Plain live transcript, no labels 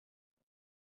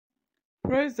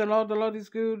Praise the Lord is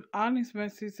good, and his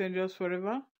mercy endures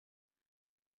forever.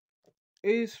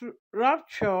 Is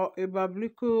rapture a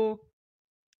biblical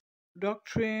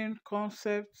doctrine,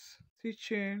 concept,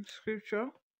 teaching, scripture?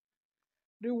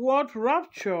 The word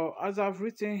rapture, as I've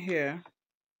written here,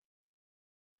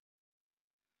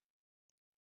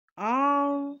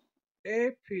 Rapture,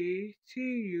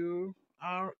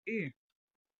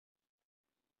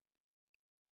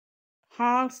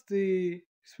 has the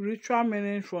spiritual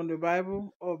meaning from the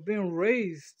Bible of being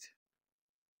raised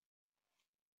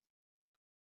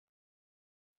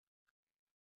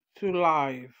to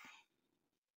life.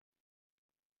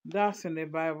 That's in the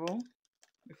Bible.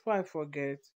 Before I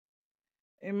forget,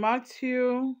 in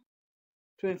Matthew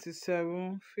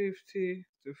 27:50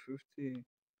 to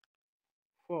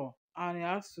 54, and it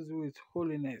has to do with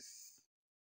holiness.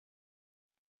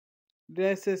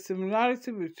 There's a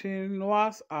similarity between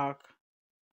Noah's Ark.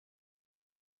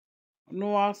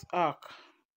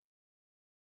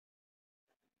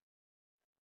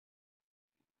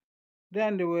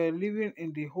 Then they were living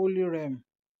in the holy realm.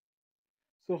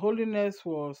 So holiness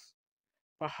was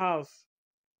perhaps,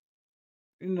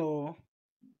 you know,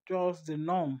 just the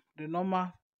norm, the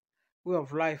normal way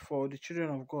of life for the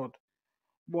children of God.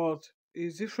 But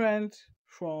it's different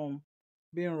from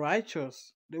being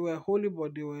righteous. They were holy,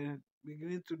 but they were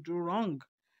beginning to do wrong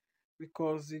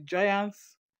because the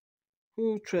giants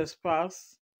who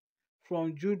trespass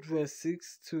from Jude verse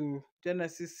 6 to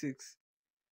Genesis 6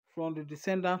 from the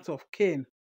descendants of Cain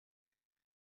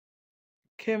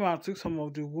came and took some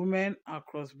of the women and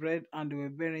crossbred, and they were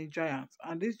bearing giants.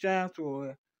 And these giants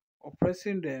were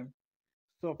oppressing them,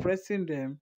 suppressing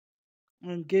them,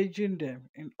 engaging them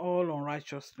in all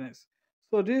unrighteousness.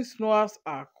 So this Noah's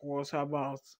Ark was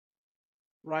about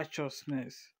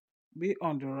righteousness. Be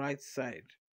on the right side,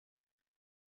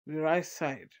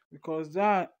 because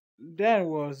that then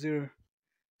was the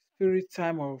spirit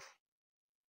time of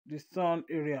the sun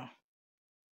area,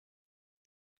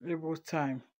 Labor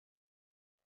time,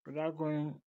 without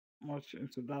going much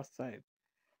into that side.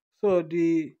 So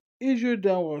the issue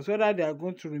then was whether they are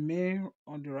going to remain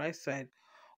on the right side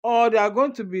or they are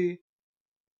going to be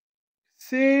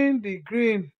seeing the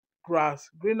green grass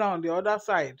greener on the other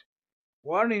side.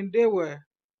 Warning, they were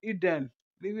Eden,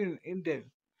 living in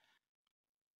Eden.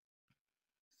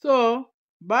 So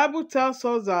Bible tells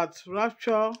us that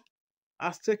rapture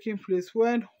has taken place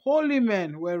when holy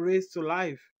men were raised to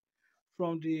life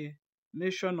from the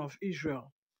nation of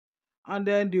Israel. And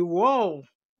then the world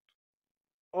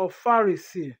of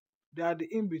Pharisee, they are the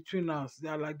in-betweeners. They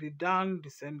are like the Dan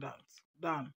descendants.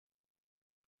 Dan.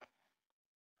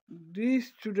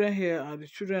 These children here are the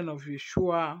children of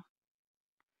Yeshua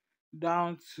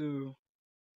down to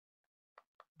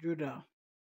Judah.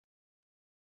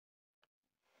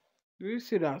 Do you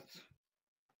see that?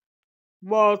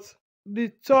 But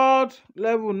the third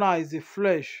level now is the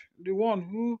flesh, the one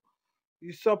who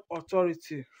usurp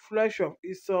authority. Flesh of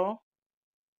Esau.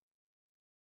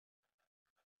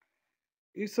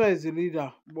 Esau is the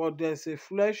leader, but there's a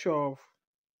flesh of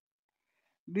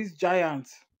these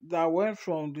giants that went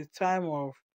from the time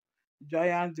of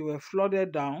giants, they were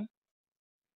flooded down,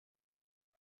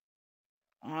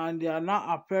 and they are now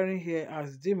appearing here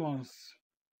as demons.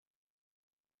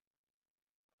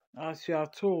 As you are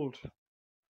told,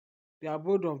 the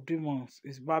abode of demons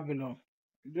is Babylon.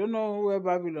 You don't know where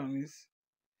Babylon is?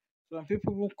 Some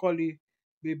people will call it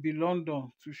Baby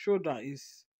London to show that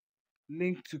it's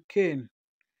linked to Cain.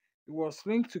 It was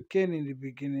linked to Cain in the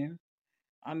beginning,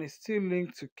 and it's still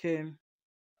linked to Cain,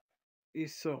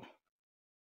 Esau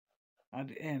at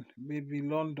the end, Baby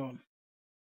London.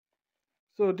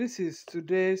 So this is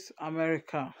today's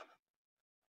America.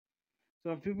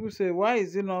 Some people say, why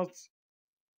is it not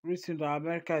written that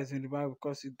America is in the Bible?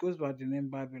 Because it goes by the name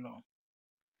Babylon.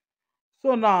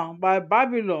 So now, by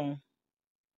Babylon,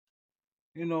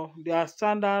 their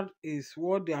standard is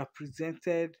what they are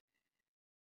presented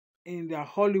in their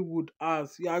Hollywood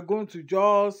as. You are going to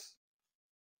just,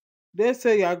 they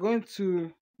say you are going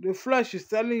to, the flesh is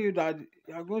telling you that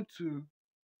you are going to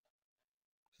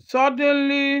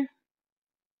suddenly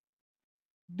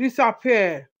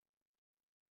disappear.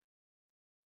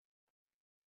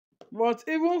 But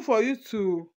even for you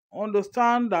to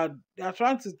understand that they are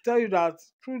trying to tell you that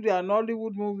through their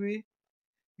Nollywood movie,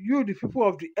 you, the people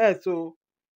of the earth, so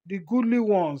the goodly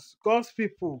ones, God's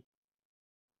people,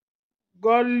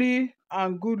 godly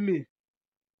and goodly,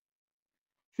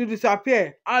 should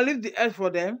disappear and leave the earth for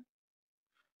them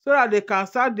so that they can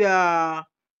start their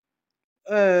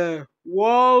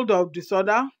world of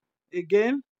disorder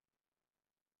again.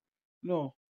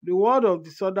 No, the world of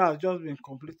disorder has just been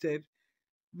completed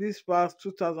this past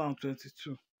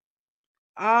 2022.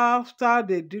 After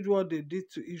they did what they did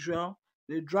to Israel,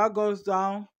 they drag us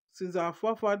down since our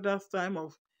forefathers' time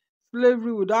of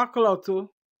slavery without cloth,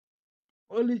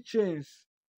 only chains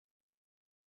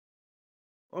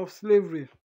of slavery.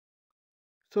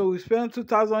 So we spent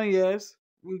 2,000 years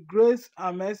with grace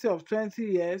and mercy of 20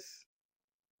 years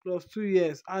plus 2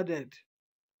 years added.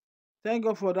 Thank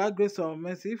God for that grace and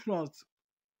mercy. If not,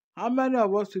 how many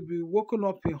of us will be woken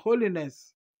up in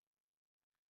holiness?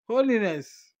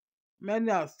 Holiness.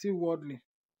 Many are still worldly.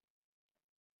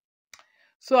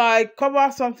 So I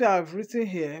cover something I've written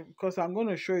here because I'm going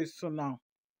to show you soon now.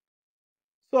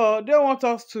 So they want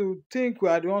us to think we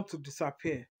are the one to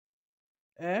disappear.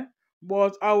 Eh?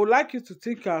 But I would like you to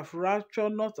think of rapture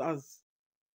not as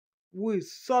who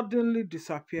is suddenly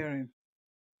disappearing.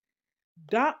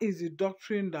 That is a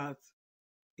doctrine that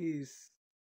is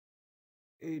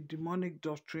a demonic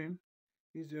doctrine,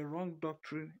 is a wrong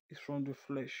doctrine, is from the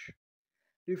flesh.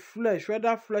 The flesh,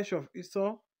 whether flesh of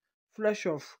Esau, flesh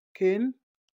of Cain,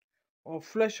 or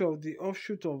flesh of the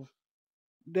offshoot of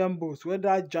them both,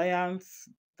 whether giants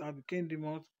that became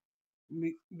demons,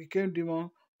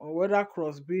 or whether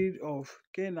crossbreed of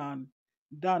Cain and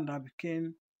Dan that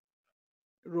became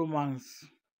Romans,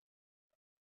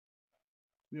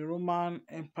 the Roman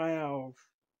Empire of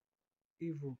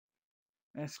evil,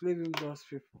 enslaving God's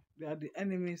people. They are the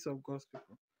enemies of God's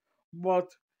people. But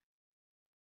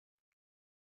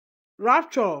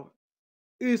rapture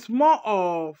is more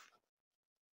of,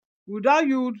 without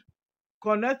you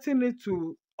connecting it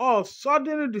to us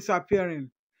suddenly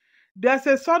disappearing. There's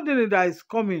a suddenly that is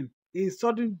coming, a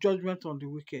sudden judgment on the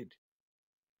wicked,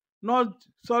 not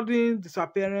sudden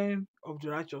disappearing of the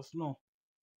righteous. No.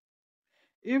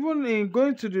 Even in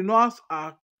going to the Noah's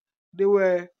Ark, they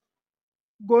were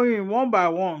going one by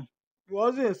one. It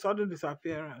wasn't a sudden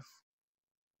disappearance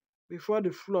before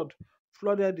the flood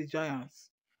flooded the giants.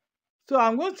 So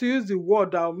I'm going to use the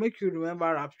word that will make you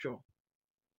remember rapture.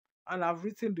 And I've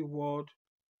written the word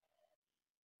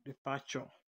departure.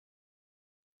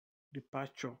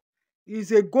 Departure.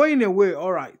 It's a going away,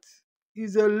 all right.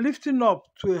 It's a lifting up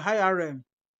to a higher realm.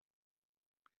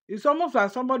 It's almost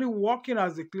like somebody walking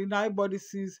as a cleaner. Everybody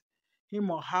sees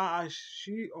him or her as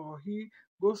she or he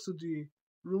goes to the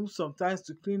room sometimes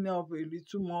to clean up a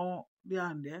little more there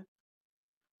and there.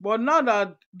 But now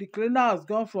that the cleaner has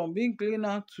gone from being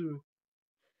cleaner to,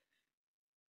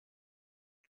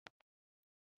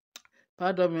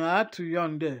 pardon me, I had to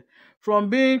yawn there, from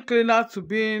being cleaner to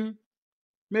being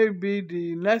maybe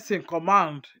the next in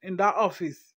command in that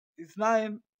office, is now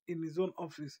in his own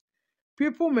office.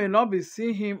 People may not be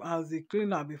seeing him as the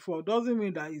cleaner before. Doesn't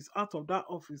mean that he's out of that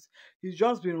office. He's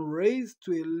just been raised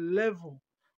to a level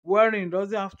wherein he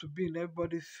doesn't have to be in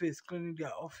everybody's face cleaning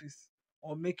their office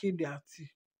or making their tea.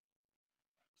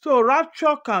 So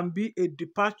rapture can be a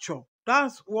departure.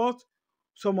 That's what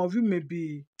some of you may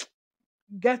be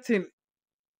getting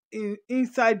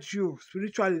inside you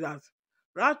spiritually, that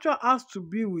rapture has to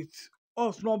be with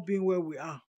us not being where we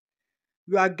are.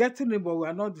 We are getting it, but we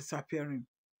are not disappearing.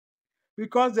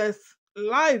 Because there's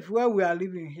life where we are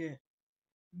living here.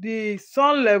 The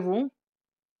sun level,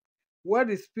 where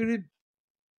the spirit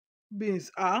beings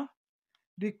are,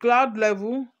 the cloud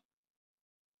level,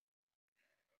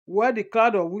 where the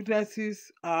cloud of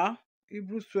witnesses are,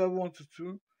 Hebrews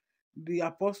 12:1-2, the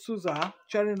apostles are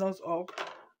cheering us up.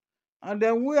 And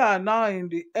then we are now in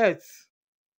the earth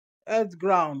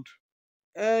ground,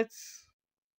 earth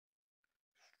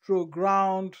through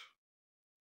ground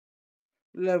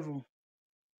level,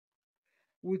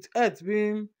 with earth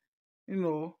being,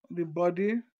 the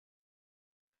body,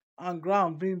 and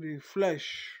ground being the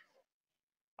flesh.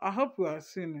 I hope we are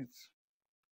seeing it.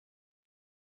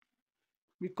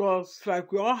 Because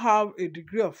like we all have a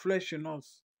degree of flesh in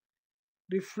us.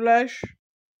 The flesh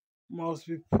must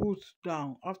be put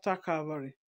down after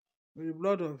Calvary with the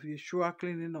blood of Yeshua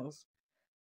cleaning us.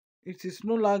 It is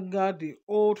no longer the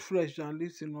old flesh that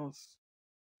lives in us.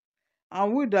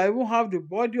 And we that even have the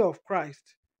body of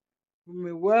Christ, we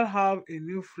may well have a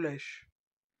new flesh,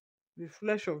 the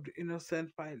flesh of the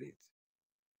innocent Pilate.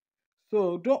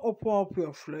 So don't open up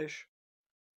your flesh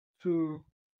to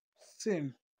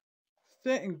sin.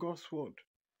 Stay in God's word.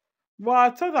 But I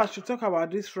thought I should talk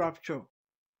about this rapture.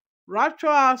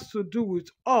 Rapture has to do with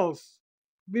us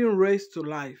being raised to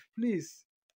life. Please,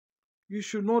 you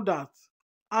should know that.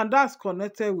 And that's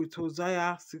connected with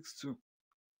Hosea 6:2.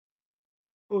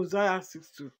 Hosea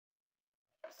 6:2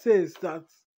 says that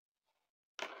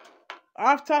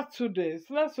after 2 days,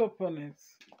 let's open it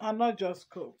and not just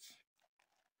quote.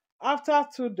 After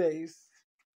 2 days,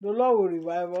 the Lord will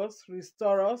revive us,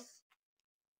 restore us,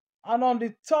 And on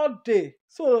the third day,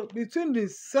 so between the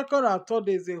second and third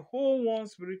day is a whole one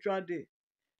spiritual day.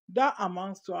 That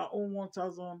amounts to our own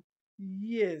 1,000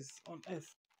 years on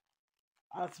earth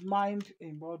as mind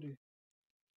and body.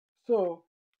 So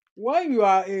when you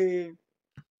are a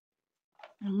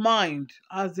mind,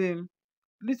 as in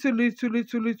little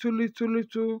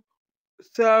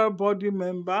cell body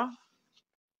member,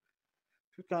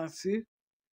 you can see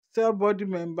cell body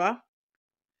member.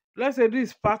 Let's say this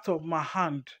is part of my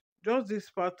hand, just this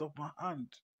part of my hand.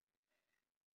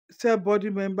 Cell body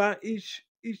member, each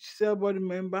cell body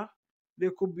member,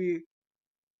 there could be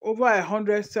over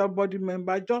 100 cell body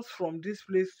member just from this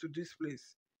place to this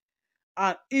place.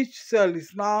 And each cell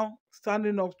is now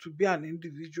standing up to be an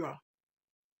individual.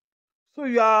 So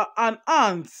you are an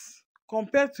ant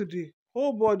compared to the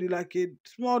whole body, like a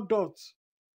small dot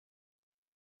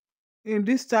in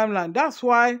this timeline. That's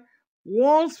why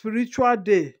one spiritual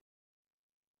day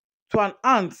to an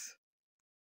ant,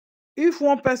 if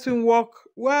one person walk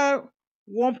where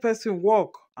one person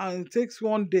walk and it takes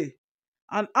one day,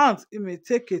 an ant it may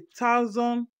take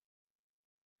 1,000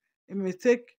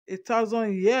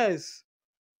 years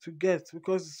to get,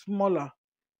 because it's smaller.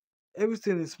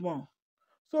 Everything is small.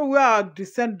 So we are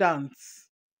descendants,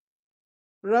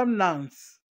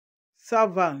 remnants,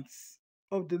 servants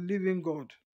of the living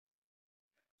God.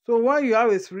 So when you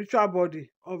have a spiritual body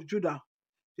of Judah,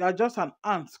 you are just an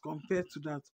ant compared to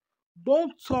that.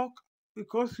 Don't talk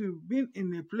because you've been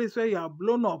in a place where you are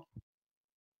blown up.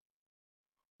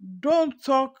 Don't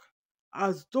talk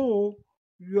as though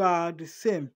you are the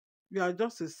same. You are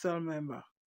just a cell member.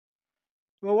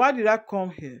 But why did I come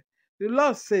here? The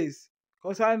Lord says,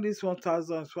 concerning this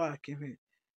 1,000 is why I came here.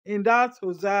 In that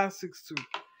Hosea 6:2,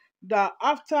 that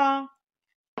after,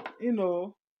 you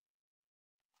know,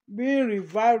 being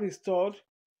revived, restored,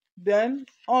 then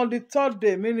on the third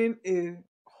day, meaning a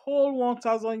whole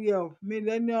 1,000 year of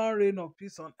millennial reign of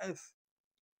peace on earth,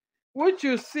 which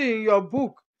you see in your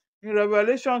book in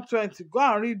Revelation 20. Go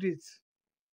and read it.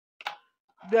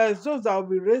 There's those that will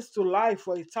be raised to life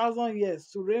for 1,000 years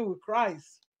to reign with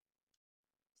Christ.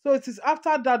 So it is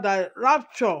after that that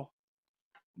rapture,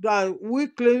 that we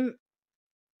claim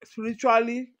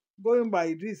spiritually, going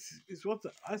by this is what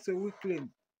I say we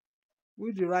claim.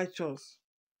 We the righteous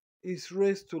is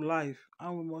raised to life,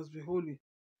 and we must be holy.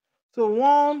 So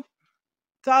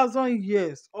 1,000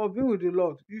 years of being with the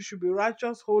Lord, you should be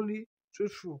righteous, holy,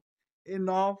 truthful,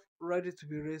 enough, ready to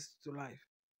be raised to life.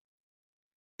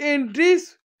 In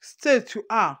this state you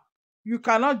are, you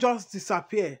cannot just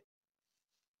disappear.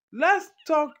 Let's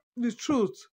talk the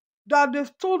truth. That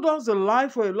they've told us a lie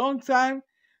for a long time.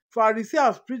 Pharisees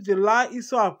have preached the lie,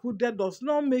 Esau have put there, does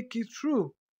not make it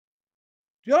true.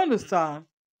 Do you understand?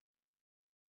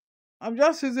 I'm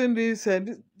just using this,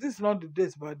 and this is not the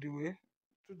date, by the way.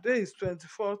 Today is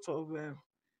 24th of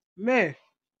May.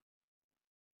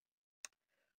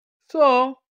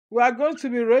 So we are going to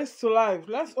be raised to life.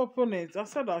 Let's open it. I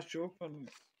said I should open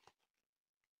it.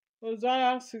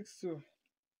 Hosea 6:2.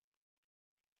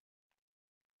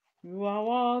 You are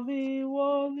worthy,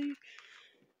 worthy.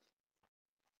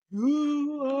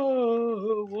 You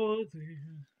are worthy.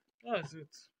 That's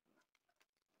it.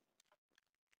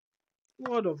 The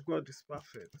word of God is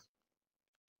perfect.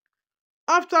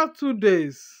 After 2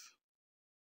 days,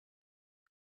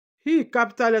 He,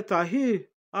 capital letter, He,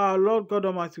 our Lord God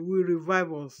Almighty, will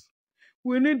revive us.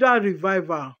 We need that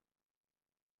revival.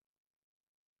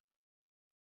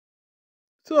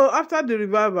 So after the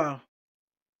revival,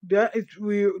 then it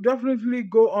will definitely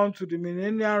go on to the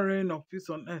millennial reign of peace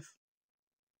on earth.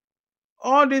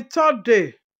 On the third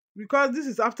day, because this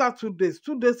is after 2 days,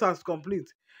 2 days has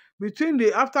complete. Between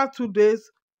the after 2 days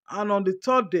and on the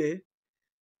third day,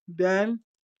 then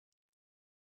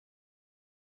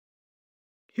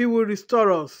He will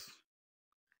restore us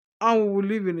and we will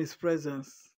live in His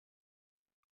presence.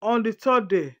 On the third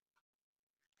day,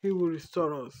 He will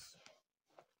restore us.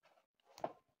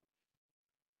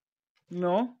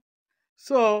 No?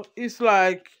 So it's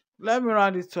like, let me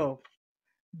round it up.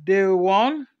 Day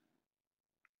 1,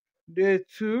 day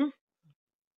 2,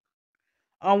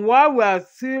 and while we are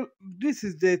still, this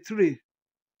is day 3.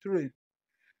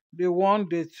 Day 1,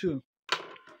 day 2.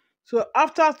 So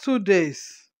after 2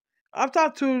 days,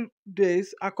 according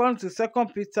to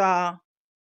 2 Peter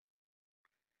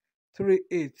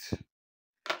 3:8,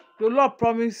 the Lord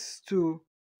promised to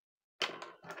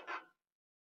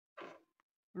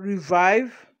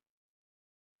revive,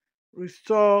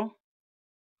 restore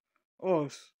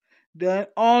us. Then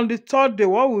on the third day,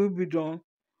 what will be done?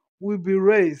 We'll be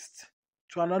raised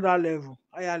to another level,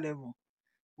 higher level.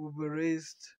 We'll be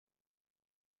raised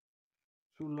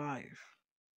to life.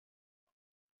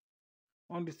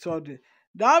 on the third day.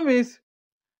 That means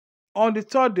on the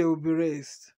third day will be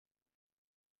raised.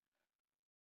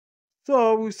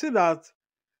 So we see that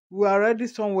we are already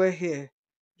somewhere here,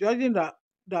 judging that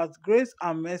grace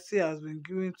and mercy has been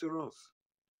given to us.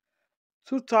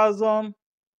 2,000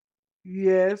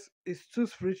 years is two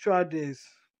spiritual days,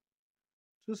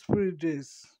 two spirit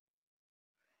days,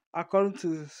 according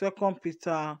to 2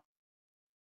 Peter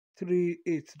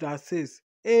 3:8, that says,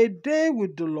 "A day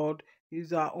with the Lord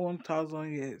is our own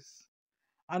 1,000 years,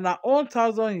 and our own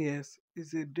 1,000 years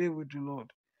is a day with the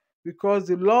Lord." Because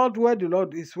the Lord, where the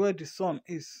Lord is, where the Son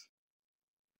is.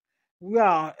 We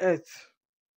are on earth,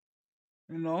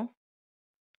 you know,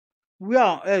 we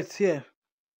are on earth here.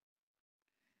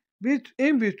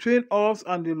 In between us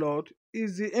and the Lord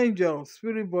is the angels,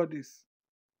 spirit bodies,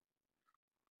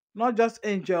 not just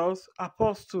angels,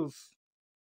 apostles.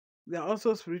 They are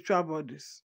also spiritual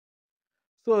bodies.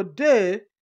 So a day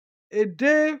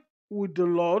with the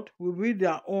Lord will be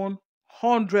their own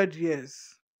 100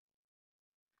 years.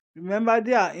 Remember,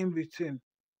 they are in between.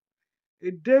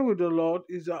 A day with the Lord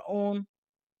is their own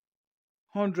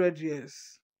 100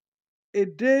 years. A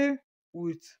day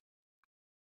with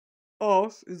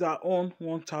us is our own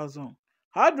 1,000.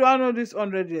 How do I know this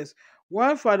 100 years?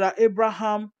 When Father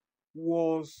Abraham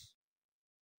was,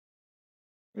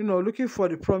 looking for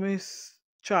the promised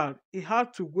child, he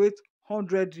had to wait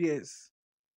 100 years.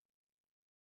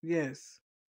 Yes,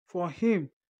 for him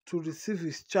to receive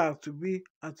his child to be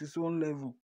at his own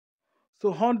level. So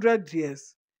 100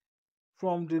 years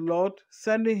from the Lord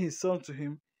sending his son to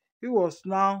him, he was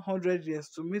now 100 years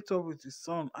to meet up with his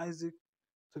son Isaac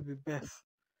to be birthed.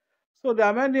 So there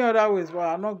are many other ways, but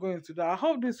I'm not going to that. I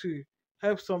hope this will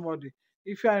help somebody.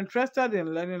 If you are interested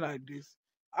in learning like this,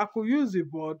 I could use the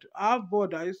board. I have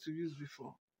board I used to use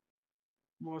before.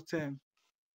 But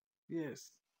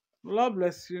yes. Lord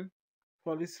bless you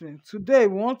for listening. Today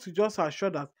we want to just assure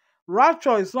that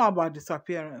rapture is not about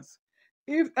disappearance.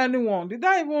 If anyone, did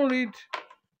I even read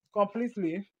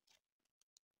completely?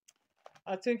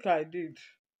 I think I did.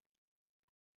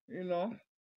 You know,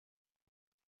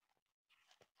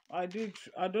 I did.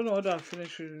 I don't know whether I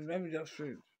finished reading. Let me just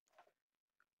read.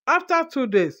 After 2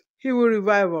 days, he will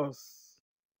revive us.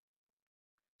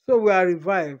 So we are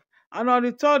revived. And on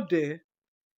the third day,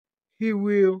 he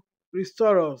will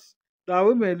restore us, that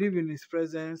we may live in his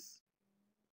presence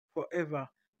forever,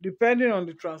 depending on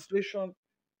the translation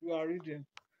you are reading.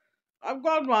 I've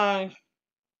got my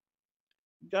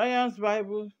Giant's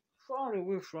Bible far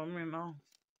away from me now.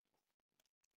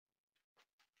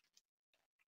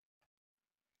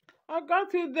 I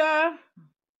got it there.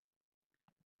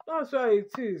 That's where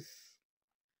it is.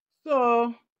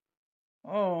 So,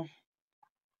 oh,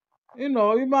 you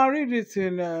might read it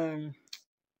in.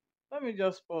 Let me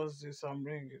just pause this and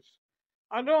bring it.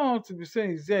 I don't want to be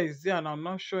saying it's there, and I'm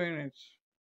not showing it.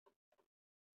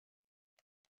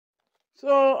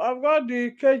 So I've got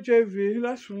the KJV.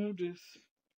 Let's remove this.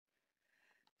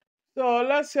 So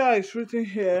let's see how it's written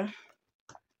here.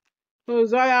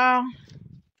 Hosea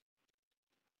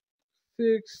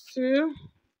 6:2.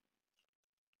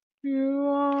 You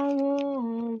are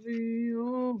worthy,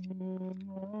 O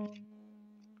Lord.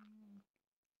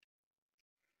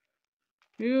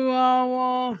 You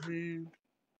are worthy.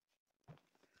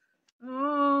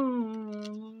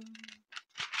 Oh.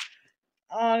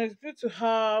 And it's good to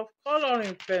have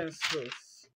coloring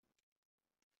pencils.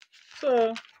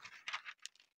 So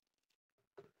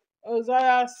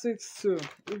Hosea 6:2.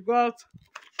 We've got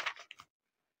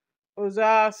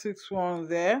Hosea 6:1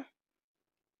 there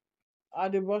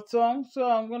at the bottom. So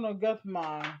I'm gonna get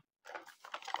my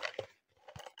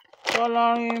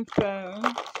coloring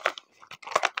pen.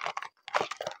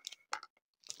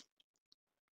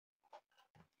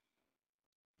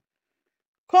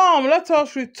 Come, let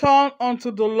us return unto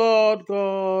the Lord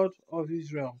God of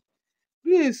Israel.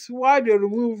 This is why they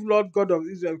remove Lord God of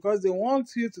Israel, because they want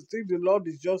you to think the Lord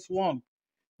is just one.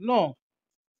 No,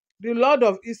 the Lord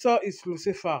of Esau is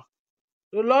Lucifer.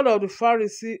 The Lord of the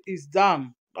Pharisee is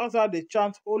Dan. That's how they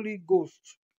chant Holy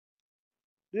Ghost.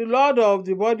 The Lord of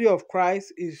the body of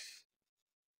Christ is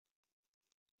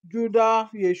Judah,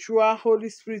 Yeshua, Holy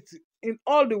Spirit, in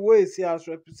all the ways he has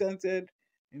represented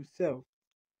himself.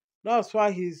 That's why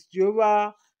he's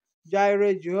Jehovah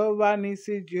Jireh, Jehovah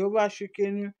Nisi, Jehovah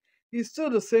Shikenu. He's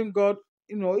still the same God.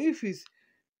 If he's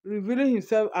revealing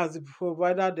himself as the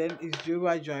provider, then it's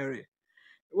Jehovah Jireh.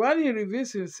 When he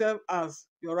reveals himself as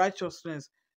your righteousness,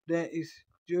 then it's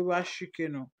Jehovah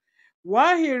Shikenu.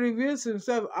 When he reveals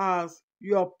himself as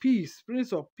your peace,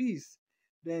 Prince of Peace,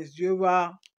 then it's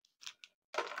Jehovah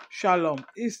Shalom.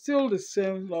 It's still the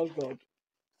same Lord God.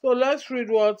 So let's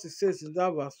read what it says in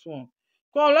that verse 1.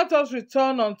 Come, let us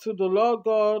return unto the Lord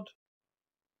God,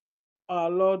 our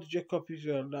Lord Jacob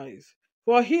Israelites.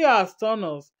 For he has turned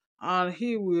us, and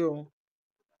he will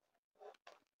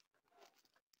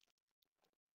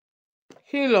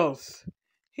heal us.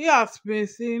 He has been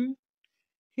seen,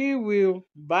 he will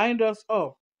bind us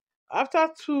up. After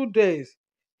 2 days,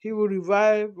 he will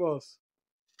revive us.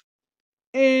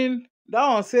 In that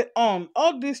one say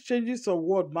all these changes of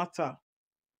word matter.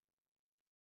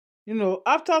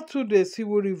 After 2 days, he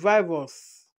will revive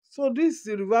us. So this is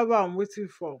the revival I'm waiting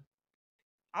for.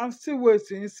 I'm still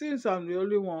waiting. It seems I'm the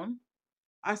only one.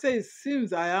 I say it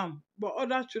seems I am, but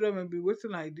other children may be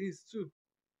waiting like this too.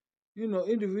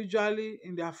 Individually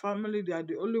in their family, they are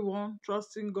the only one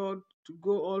trusting God to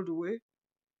go all the way.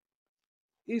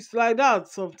 It's like that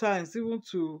sometimes, even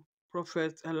to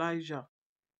Prophet Elijah.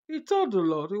 He told the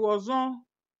Lord he was not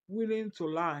willing to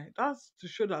lie. That's to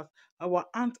show that our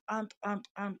ant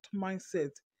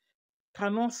mindset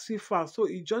cannot see far, so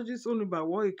he judges only by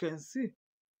what he can see.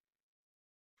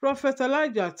 Prophet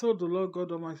Elijah told the Lord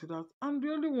God Almighty that I'm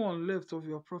the only one left of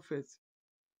your prophets,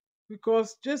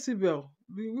 because Jezebel,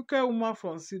 the wicked woman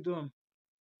from Sidon,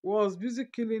 was busy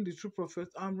killing the true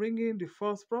prophets and bringing the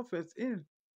false prophets in.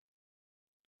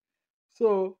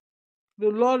 So the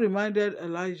Lord reminded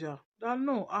Elijah that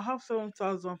no, I have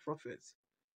 7,000 prophets.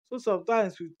 So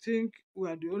sometimes we think we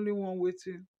are the only one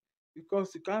waiting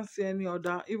because you can't see any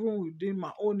other, even within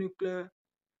my own nuclear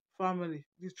family.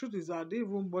 The truth is I didn't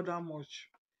even bother much,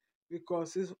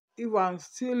 because if I'm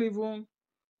still even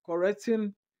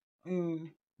correcting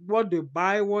what they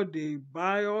buy,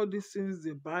 all these things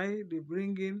they buy, they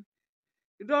bring in,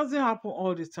 it doesn't happen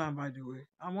all the time, by the way.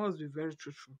 I must be very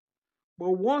truthful.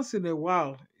 But once in a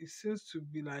while, it seems to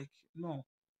be like, no,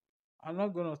 I'm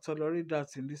not going to tolerate that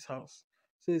in this house.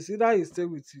 So it's either you stay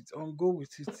with it or go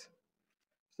with it.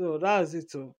 So that's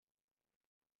it. Oh.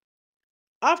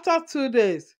 After 2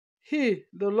 days, he,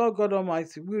 the Lord God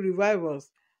Almighty, will revive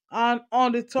us. And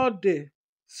on the third day,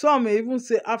 some may even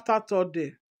say after third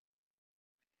day.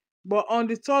 But on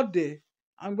the third day,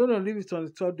 I'm going to leave it on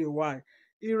the third day. Why?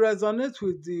 It resonates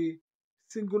with the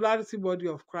singularity body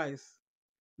of Christ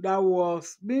that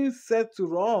was being said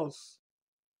to us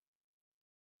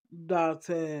that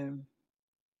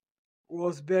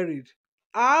was buried.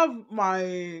 I have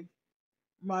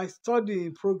my study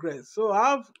in progress, so I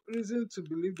have reason to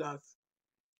believe that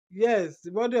yes,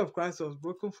 the body of Christ was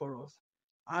broken for us,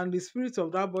 and the spirit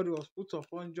of that body was put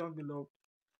upon John Beloved.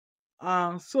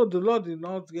 And so the Lord did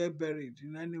not get buried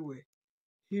in any way.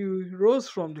 He rose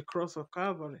from the cross of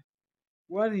Calvary.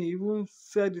 When he even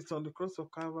said it on the cross of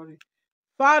Calvary,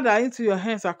 Father, into your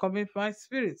hands I commit my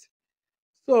spirit.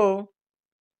 So,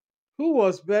 who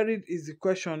was buried is the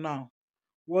question now.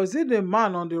 Was it the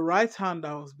man on the right hand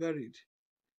that was buried?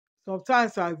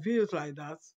 Sometimes I view it like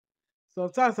that.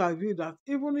 Sometimes I view that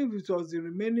even if it was the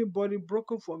remaining body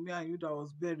broken for me and you that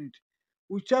was buried,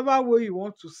 whichever way you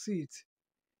want to see it,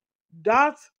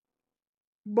 that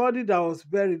body that was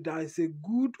buried, that is a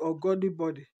good or godly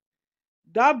body,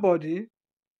 that body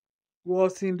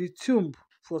was in the tomb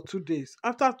for 2 days.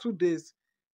 After 2 days,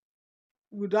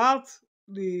 without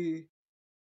the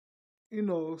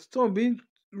stone being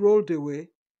rolled away,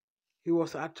 he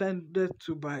was attended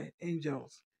to by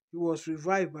angels. He was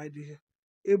revived by the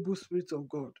able spirit of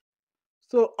God.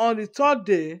 So on the third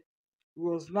day, he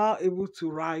was now able to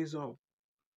rise up.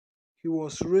 He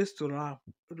was raised to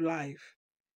life.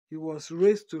 He was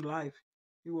raised to life.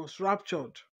 He was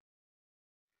raptured.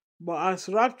 But as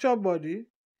raptured body,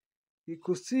 he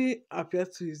could still appear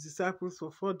to his disciples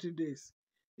for 40 days.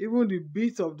 Even the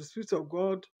beat of the Spirit of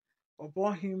God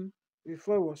upon him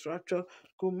before he was raptured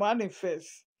could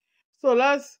manifest. So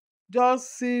let's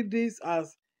just see this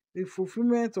as the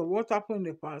fulfillment of what happened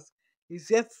in the past is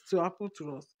yet to happen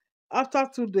to us. After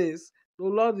 2 days, the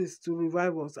Lord is to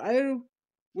revive us. Are you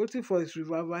waiting for his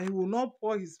revival? He will not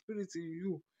pour his spirit in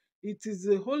you. It is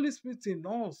the Holy Spirit in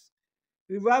us.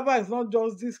 Revival is not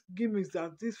just these gimmicks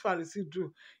that these Pharisees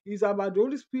do. It's about the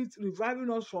Holy Spirit reviving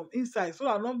us from inside, so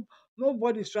that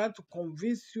nobody is trying to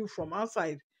convince you from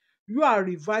outside. You are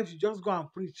revived, you just go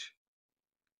and preach.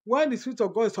 When the Spirit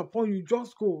of God is upon you,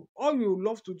 just go. All you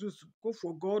love to do is to go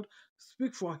for God,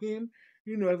 speak for Him,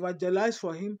 evangelize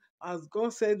for Him, as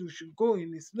God said we should go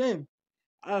in His name.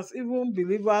 As even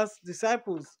believers,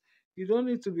 disciples, you don't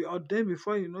need to be ordained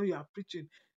before you know you are preaching.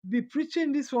 The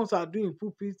preaching these ones are doing in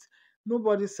pulpits,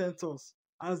 nobody sent us.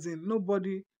 As in,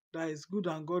 nobody that is good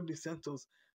and godly sent us.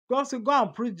 God said, go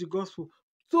and preach the gospel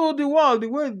to the world the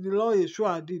way the Lord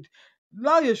Yeshua did.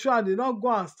 Lord Yeshua did not go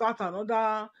and start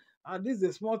another, and this is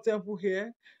a small temple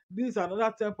here, this is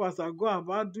another temple as I go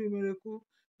about doing miracle,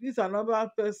 this is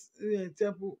another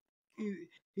temple.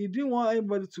 he didn't want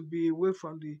anybody to be away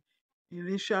from the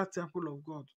initial temple of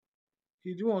God.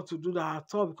 He didn't want to do that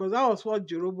at all because that was what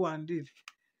Jeroboam did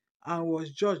and was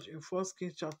judged in First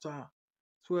Kings chapter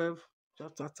 12,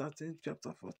 chapter 13,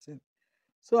 chapter 14.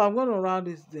 So I'm going to round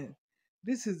this then.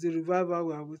 This is the revival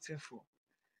we are waiting for.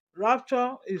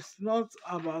 Rapture is not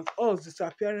about us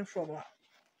disappearing from our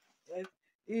life.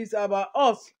 It's about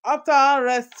us after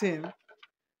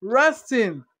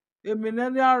resting a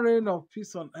millennial reign of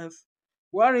peace on earth,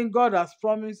 wherein God has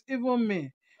promised even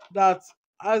me that,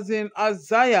 as in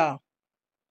Isaiah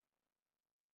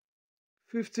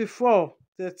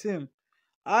 54:13,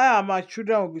 I and my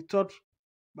children will be taught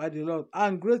by the Lord,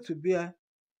 and great to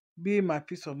be my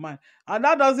peace of mind. And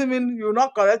that doesn't mean you will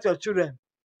not correct your children.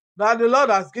 That the Lord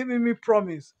has given me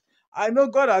promise. I know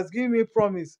God has given me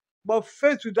promise, but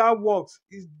faith without works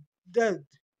is dead.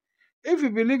 If you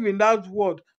believe in that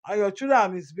word and your children are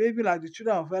misbehaving like the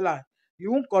children of Eli,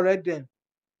 you won't correct them.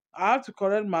 I had to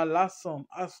correct my last son,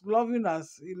 as loving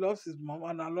as he loves his mom,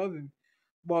 and I love him.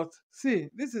 But see,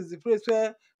 this is the place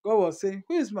where God was saying,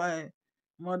 who is my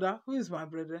mother? Who is my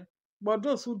brother? But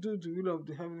those who do the will of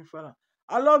the Heavenly Father.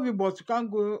 I love you, but you can't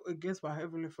go against my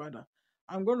Heavenly Father.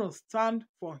 I'm going to stand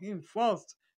for him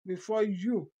first before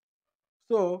you.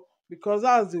 So, because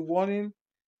that's the warning,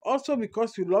 also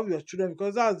because you love your children,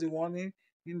 because that's the warning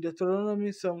in Deuteronomy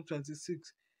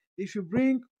 7:26. If you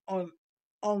bring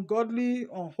ungodly,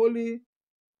 unholy,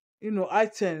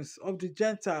 items of the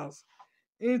Gentiles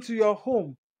into your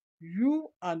home, you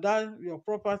and that your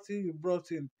property you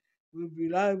brought in will be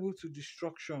liable to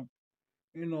destruction.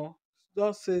 You know,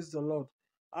 thus says the Lord.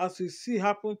 As we see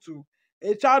happen to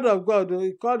a child of God, though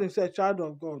he called himself a child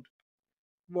of God.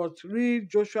 But read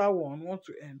Joshua 1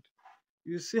 to end.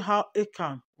 You see how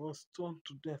Achan was stoned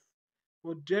to death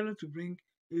for daring to bring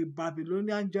a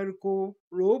Babylonian Jericho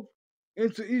robe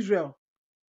into Israel.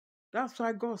 That's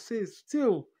why God says,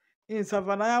 still in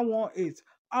Zephaniah 1:8,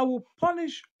 I will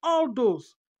punish all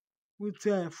those with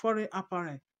foreign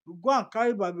apparel. You go and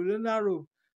carry Babylonian robe,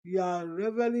 you are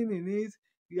reveling in it,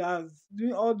 you are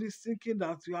doing all this thinking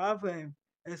that you have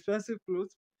expensive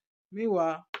clothes.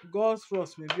 Meanwhile, God's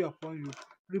wrath may be upon you.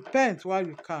 Repent while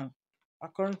you can,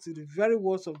 according to the very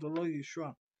words of the Lord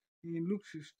Yeshua in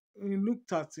Luke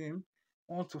 13,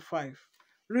 1-5.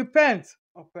 Repent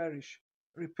or perish.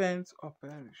 Repent or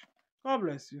perish. God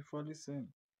bless you for listening.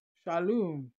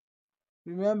 Shalom.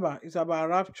 Remember, it's about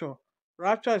rapture.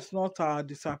 Rapture is not our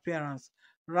disappearance.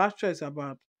 Rapture is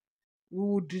about we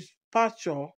will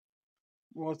departure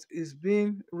what is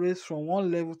being raised from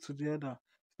one level to the other.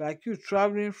 Like you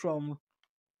traveling from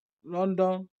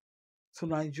London to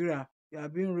Nigeria, you are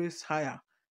being raised higher.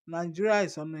 Nigeria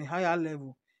is on a higher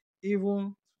level,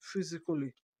 even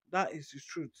physically. That is the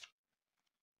truth.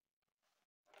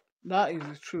 That is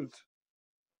the truth.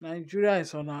 Nigeria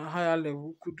is on a higher level.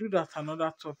 We could do that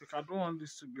another topic. I don't want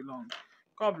this to be long.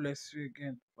 God bless you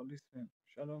again for listening.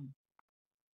 Shalom.